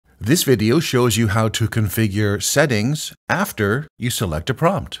This video shows you how to configure settings after you select a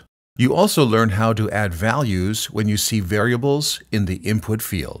prompt. You also learn how to add values when you see variables in the input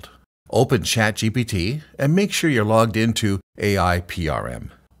field. Open ChatGPT and make sure you're logged into AIPRM.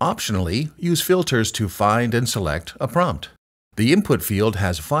 Optionally, use filters to find and select a prompt. The input field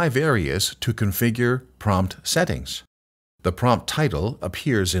has 5 areas to configure prompt settings. The prompt title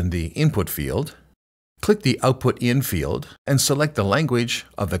appears in the input field. Click the Output In field and select the language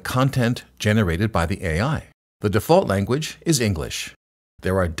of the content generated by the AI. The default language is English.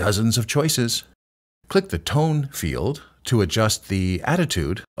 There are dozens of choices. Click the Tone field to adjust the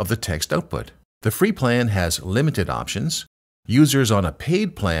attitude of the text output. The free plan has limited options. Users on a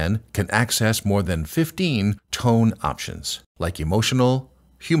paid plan can access more than 15 tone options, like emotional,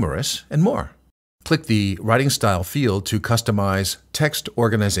 humorous, and more. Click the Writing Style field to customize text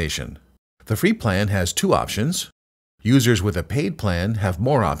organization. The free plan has 2 options. Users with a paid plan have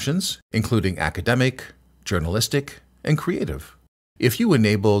more options, including academic, journalistic, and creative. If you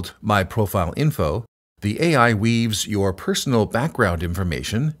enabled My Profile Info, the AI weaves your personal background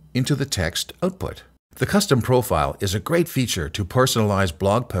information into the text output. The custom profile is a great feature to personalize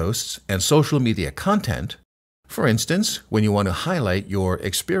blog posts and social media content, for instance, when you want to highlight your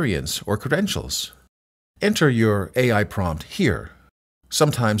experience or credentials. Enter your AI prompt here.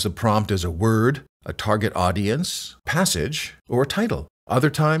 Sometimes the prompt is a word, a target audience, passage, or a title. Other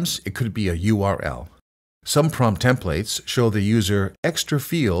times, it could be a URL. Some prompt templates show the user extra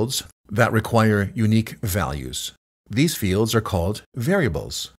fields that require unique values. These fields are called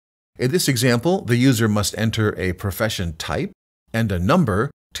variables. In this example, the user must enter a profession type and a number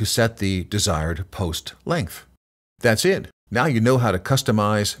to set the desired post length. That's it. Now you know how to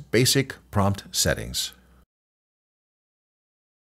customize basic prompt settings.